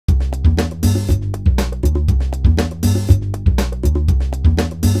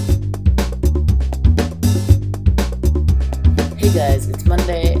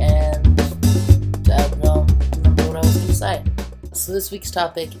this week's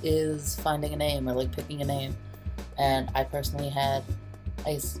topic is finding a name, or like picking a name. And I personally had,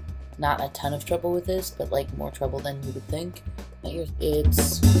 I guess, not a ton of trouble with this, but like more trouble than you would think.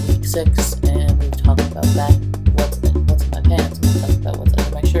 It's week 6, and we've talked about that. What's in my pants? And we've talked about what's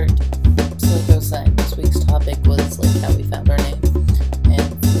under my shirt. So like I was saying, this week's topic was like how we found our name.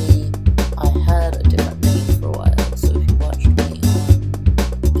 And for me, I had a different name for a while. So if you watched me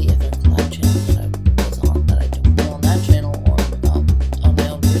on the other collab channel that I was on, that I don't know on that channel, or on my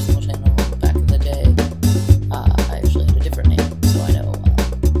own personal channel back in the day, I actually had a different name. So I know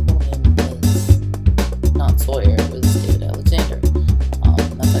one name was not Sawyer, it was David Alexander.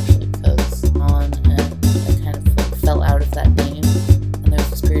 And that's actually because I kind of like fell out of that name, and there was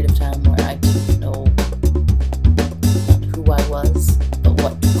this period of time where I didn't know not who I was, but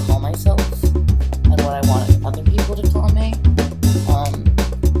what to call myself, and what I wanted other people to call me.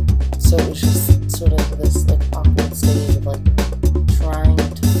 So it was just sort of this like awkward stage of like trying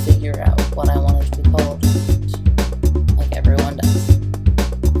to figure out what I wanted to be called, like everyone does.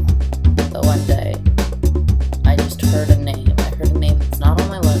 But one day, I just heard a name. I heard a name that's not on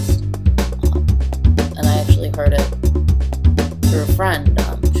my list, and I actually heard it through a friend.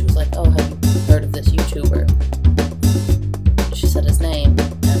 She was like, "Oh, have you heard of this YouTuber?" She said his name,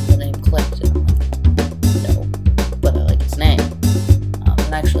 and the name clicked, and I'm like, "No, but I like his name."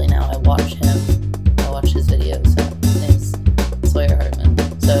 And actually now I watch his videos. His name's Sawyer Hartman.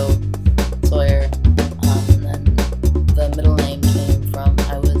 So Sawyer, and then the middle name came from,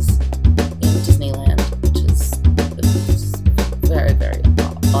 I was in Disneyland, which is a very, very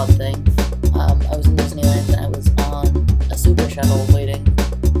odd thing. I was in Disneyland, and I was on a super shuttle waiting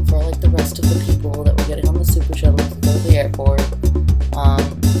for like the rest of the people that were getting on the super shuttle to go to the airport.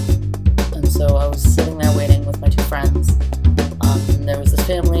 And so I was sitting there waiting with my two friends, and there was this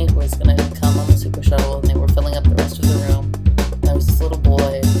family who was going to come on the super shuttle, and they were filling up the rest of the room. And there was this little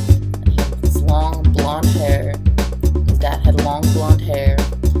boy, and he had this long blonde hair. His dad had long blonde hair.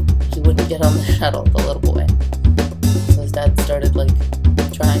 He wouldn't get on the shuttle, the little boy. So his dad started like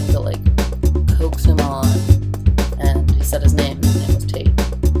trying to like coax him on, and he said his name, and his name was Tate.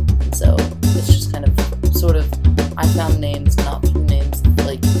 And so it's just kind of sort of, I found names not through names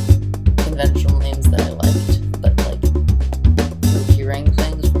like conventional names that I liked, but like through hearing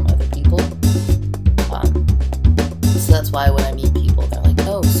things from other people. So that's why when I meet people, they're like,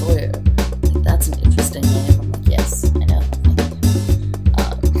 "Oh, Sawyer, like, that's an interesting name." I'm like, "Yes, I know."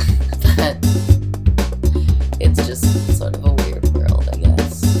 But it's just sort of a weird world, I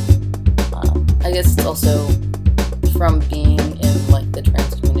guess. I guess it's also from being in like the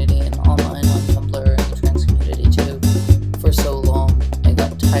trans community and online on Tumblr and the trans community too for so long, I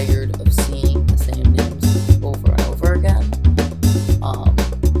got tired of seeing the same names over and over again.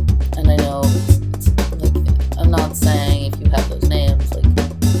 And I know it's like, I'm not saying if you have those names, like,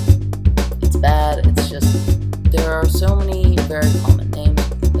 it's bad, it's just, there are so many very common names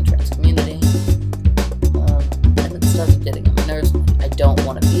within the trans community, and it started getting on my nerves. I don't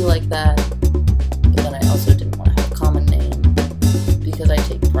want to be like that, but then I also didn't want to have a common name, because I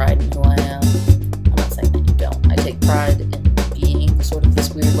take pride in who I am. I'm not saying that you don't. I take pride in being sort of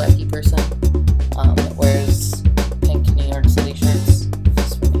this weird, wacky person that wears pink New York City shirts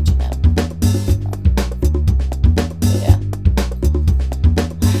just from H&M. But yeah.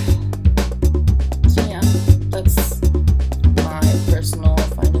 So yeah, that's my personal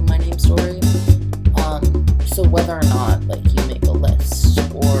finding my name story. So whether or not like you make a list,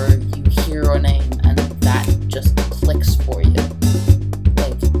 or you hear a name and that just clicks for you,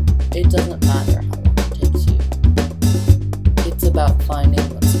 like, it doesn't matter how long it takes you. It's about finding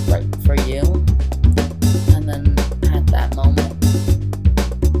what's right for you, and then at that moment,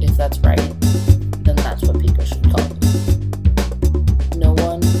 if that's right, then that's what people should call you. No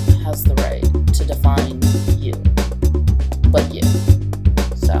one has the right